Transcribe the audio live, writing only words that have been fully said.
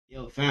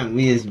Yo, fam,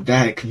 we is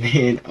back,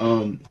 man.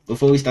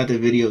 Before we start the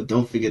video,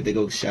 don't forget to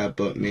go shop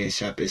up, man.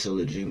 Shop at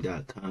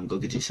solardream.com. Go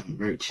get you some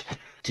merch.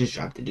 Just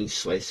dropped the new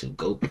sweatsuit.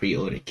 Go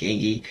pre-order,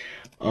 gangy.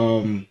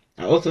 I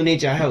also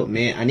need your help,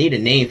 man. I need a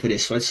name for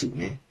this sweatsuit,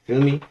 man.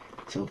 Feel me?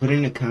 So put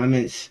in the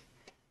comments.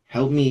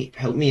 Help me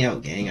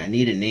out, gang. I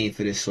need a name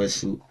for this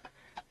sweatsuit.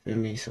 Feel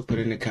me? So put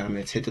in the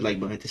comments. Hit the like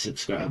button, hit the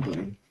subscribe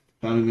button.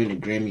 Follow me on the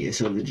Grammy.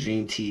 It's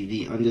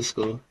 @SolarDreamTV_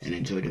 and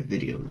enjoy the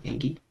video,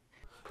 gangy.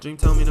 Dream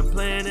told me the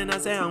plan and I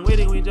say I'm with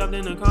it. We jumped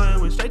in the car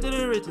and went straight to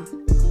the riches.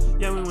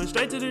 Yeah, we went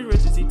straight to the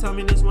riches. He told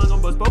me this one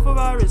gon' bust both of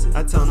our wrists.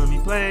 I told him he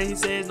playing, he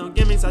says no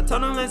gimmicks. I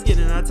told him let's get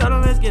it. I told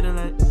him let's get it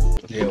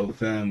like. Yo,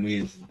 fam, we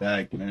is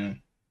back,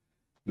 man.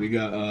 We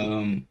got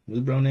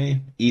what's bro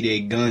name?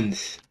 Edai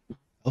Gunz. I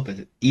hope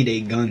it's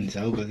Edai Gunz.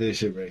 I hope I said this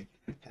shit right.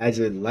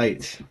 Hazard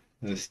lights.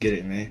 Let's get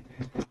it, man.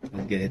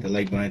 Let's get it. Hit the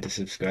like button, hit the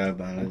subscribe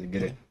button. Let's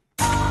get it.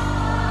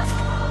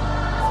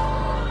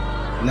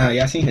 Nah,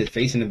 y'all seen his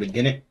face in the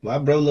beginning? Why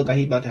bro look like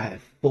he about to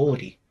have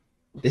 40?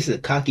 This is a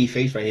cocky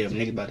face right here.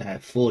 Nigga about to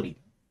have 40.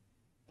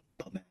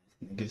 Bum ass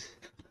niggas.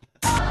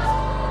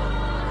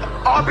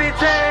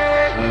 RBT,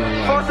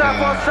 full time,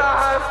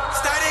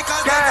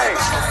 gang,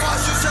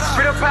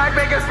 be the pack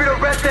makers, be the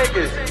red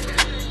takers.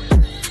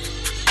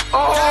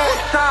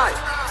 Oh, time.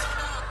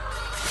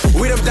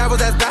 We them devils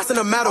that's blasting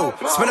the metal.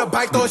 Spin a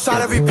bike, throw a shot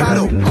every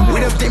paddle. We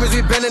them demons,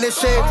 we been in this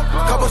shit.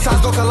 Couple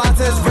shots go collide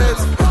to his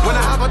ribs. When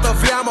I hop out the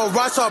V, I'ma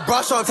rush up,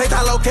 brush up, take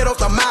that little kid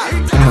off the map.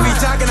 If he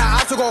jacking the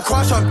ops, we gon'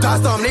 crush him,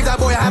 dust him. Leave that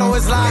boy hat on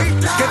his lap.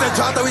 Get the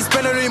drop that we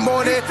spin in the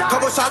morning.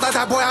 Couple shots like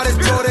that boy out his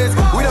Jordans.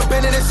 We done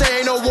been in this shit,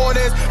 ain't no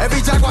warnings.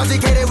 Every jack watch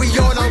DK, we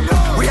on him.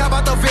 We hop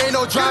out the V, ain't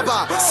no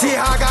driver. See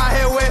how I got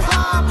hit with.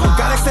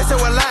 Got extension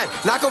with lead,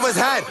 knock off his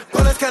head.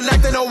 Bullets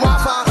connecting, no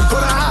Wi-Fi.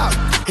 Put a hop.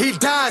 He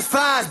dies,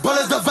 flies,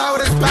 bullets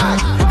devoured his back.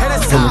 Hit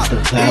his top,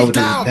 he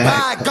down,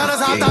 back.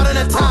 Gunners hopped out in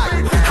attack.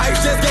 How you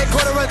just get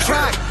quarter a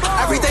track?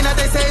 Everything that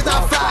they say is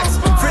not facts.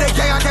 Free the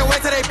gang, I can't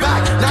wait till they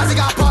back. Now she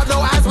got popped,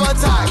 no asthma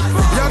attack.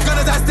 Young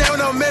gunners that stay on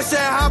a mission.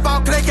 How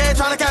about clicking,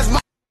 trying to catch my...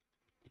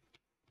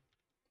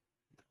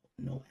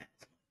 No asthma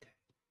attack.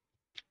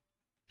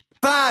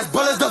 Flies,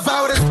 bullets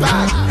devoured his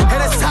back.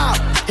 Hit his top,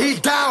 he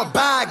down,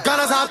 back.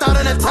 Gunners hopped out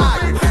in attack.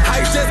 How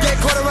you just get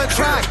quarter a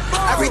track?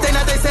 Everything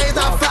that they say is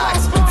not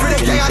facts. Free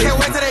the gang, I can't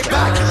wait till they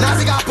back. Now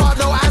she got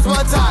popped, no asthma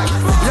attack.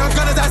 Young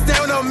gunners that stay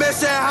on a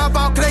mission. How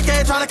about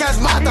clicking, trying to catch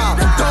Mata?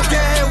 Don't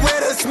get hit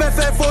with a Smith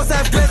and full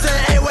set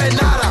glitching, ain't with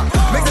nada.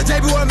 Mix the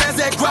JB with a man's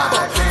that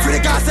grabber. Free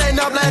the guy saying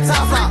up, let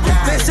top fly.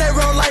 This shit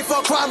real life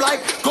for crime like.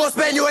 Go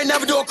spin, you ain't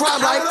never do a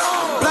crime like.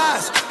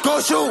 Blast,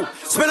 go shoot.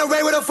 Spin a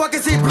ray with a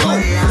fucking see blue.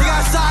 He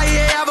got shot, he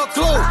ain't have a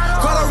clue.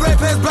 Call a rip,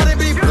 his blood and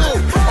be blue.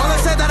 All the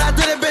shit that I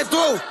didn't been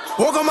through.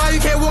 Walk on my, you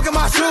can't walk in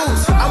my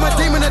shoes. I'm a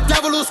demon, the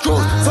devil who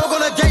screws. Talk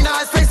on the gang, now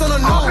his face on the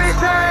news.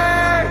 RBT,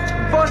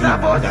 full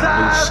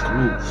time.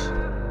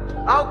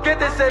 I'll get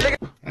this shit,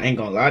 nigga. I ain't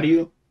gonna lie to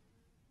you.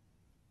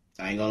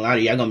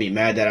 Y'all gonna be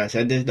mad that I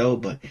said this though,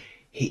 but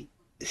him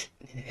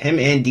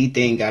and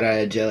D-Thing got out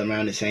of jail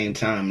around the same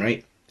time,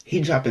 right?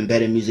 He dropping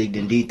better music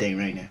than D-Thing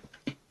right now.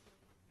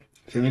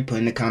 Feel me? Put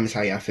in the comments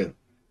how y'all feel.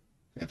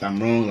 If I'm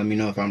wrong, let me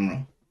know if I'm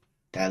wrong.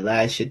 That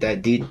last shit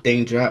that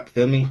D-Thing dropped,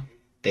 feel me?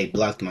 They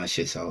blocked my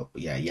shit, so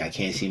yeah, I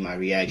can't see my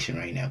reaction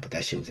right now, but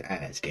that shit was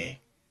ass, gang.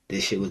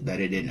 This shit was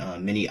better than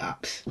mini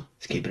ops.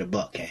 Let's keep it a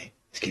buck, gang.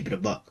 Let's keep it a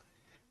buck.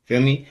 Feel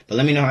me? But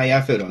let me know how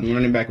y'all feel though. I'm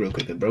running back real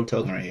quick. The bro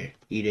talking right here.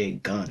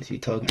 Edai Gunz. He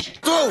talking right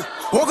here.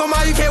 Walk on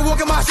my, you can't walk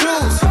in my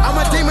shoes. I'm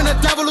a demon, the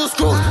devil who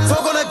screws.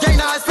 Talk on the gang,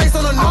 now his face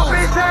on the news.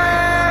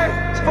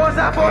 RBT, full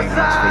time.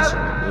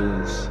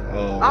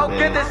 Oh, I'll man.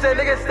 get this shit,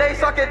 nigga. Stay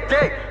sucking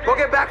dick. Go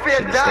get back for your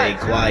Should've dad. stayed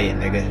quiet,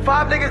 nigga.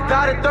 5 niggas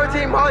died in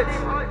 13 months.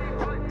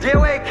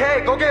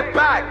 DOAK, go get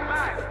back.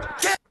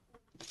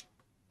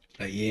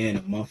 A year and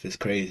a month is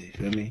crazy.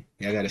 Feel me?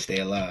 Y'all gotta stay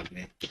alive,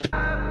 man.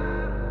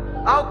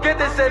 I'll get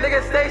this shit,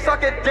 nigga. Stay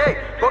sucking dick.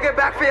 Go get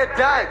back for your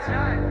dads.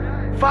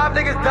 5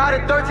 niggas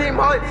died in 13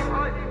 months.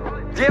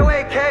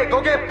 DOAK,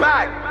 go get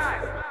back.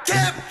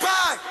 Get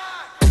back!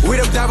 We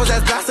them devils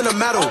that's blasting the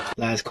metal.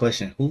 Last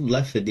question. Who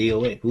left for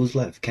DOA? Who's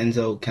left?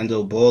 Kenzo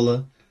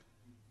Baller.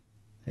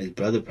 His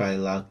brother probably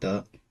locked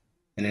up.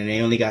 And then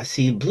they only got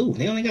C Blue.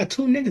 They only got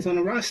 2 niggas on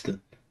the roster.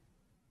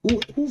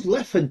 Who's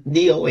left for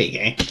DOA,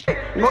 gang?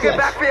 Go get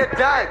back for your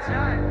dads.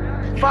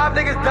 5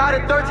 niggas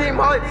died in 13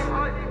 months.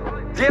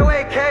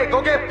 DOAK,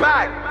 go get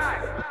back.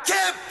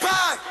 Get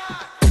back!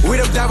 We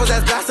them devils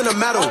that's blasting the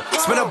metal.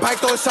 Spin a bike,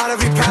 throw a shot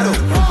every paddle.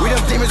 We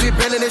them demons, we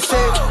been in this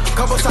shit.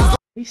 Couple shots.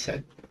 He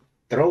said,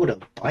 throw the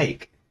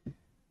bike.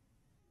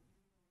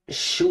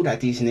 Shoot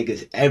at these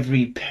niggas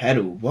every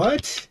pedal.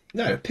 What?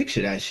 You gotta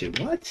picture that shit.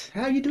 What?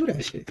 How you do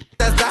that shit?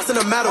 That's blasting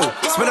the metal.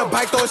 Spin a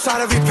bike, throw a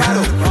shot every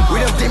paddle.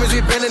 We them demons,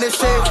 we been in this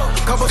shit.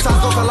 Couple shots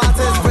go collide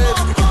to his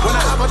ribs. When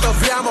I hop out the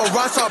V, I'ma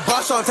rush up,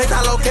 brush up, take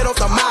that little kid off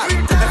the map.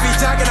 If he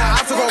jacking the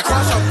ops, we gon'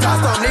 crush him,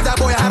 dust him. Leave that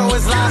boy hat on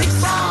his lap.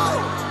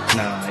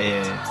 Nah,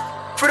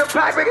 yeah. For the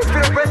pack makers,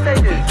 for the red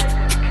stages.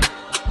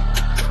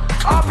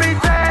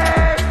 RBT,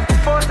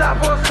 full time.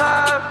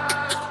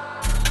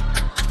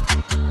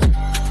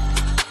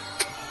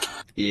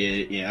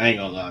 Yeah, I ain't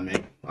gonna lie,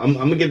 man. I'm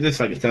gonna give this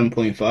like a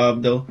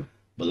 7.5 though.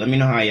 But let me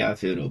know how y'all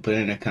feel though. Put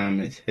it in the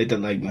comments. Hit the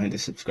like button, hit the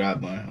subscribe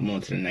button. I'm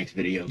on to the next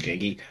video,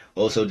 Gengi.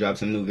 Also drop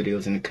some new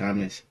videos in the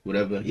comments.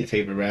 Whatever, your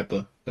favorite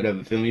rapper,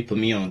 whatever, feel me? Put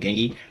me on,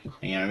 Gengi.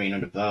 And y'all already know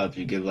the vibes.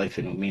 You give life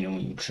no meaning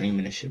when you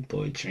dreaming this shit,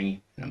 boy.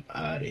 Dream. And I'm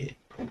out of here.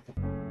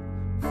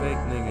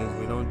 Fake niggas,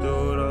 we don't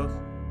do those.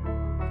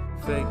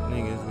 Fake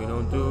niggas, we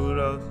don't do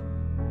those.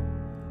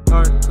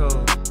 Hard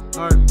code,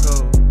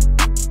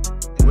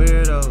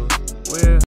 weirdos, weird.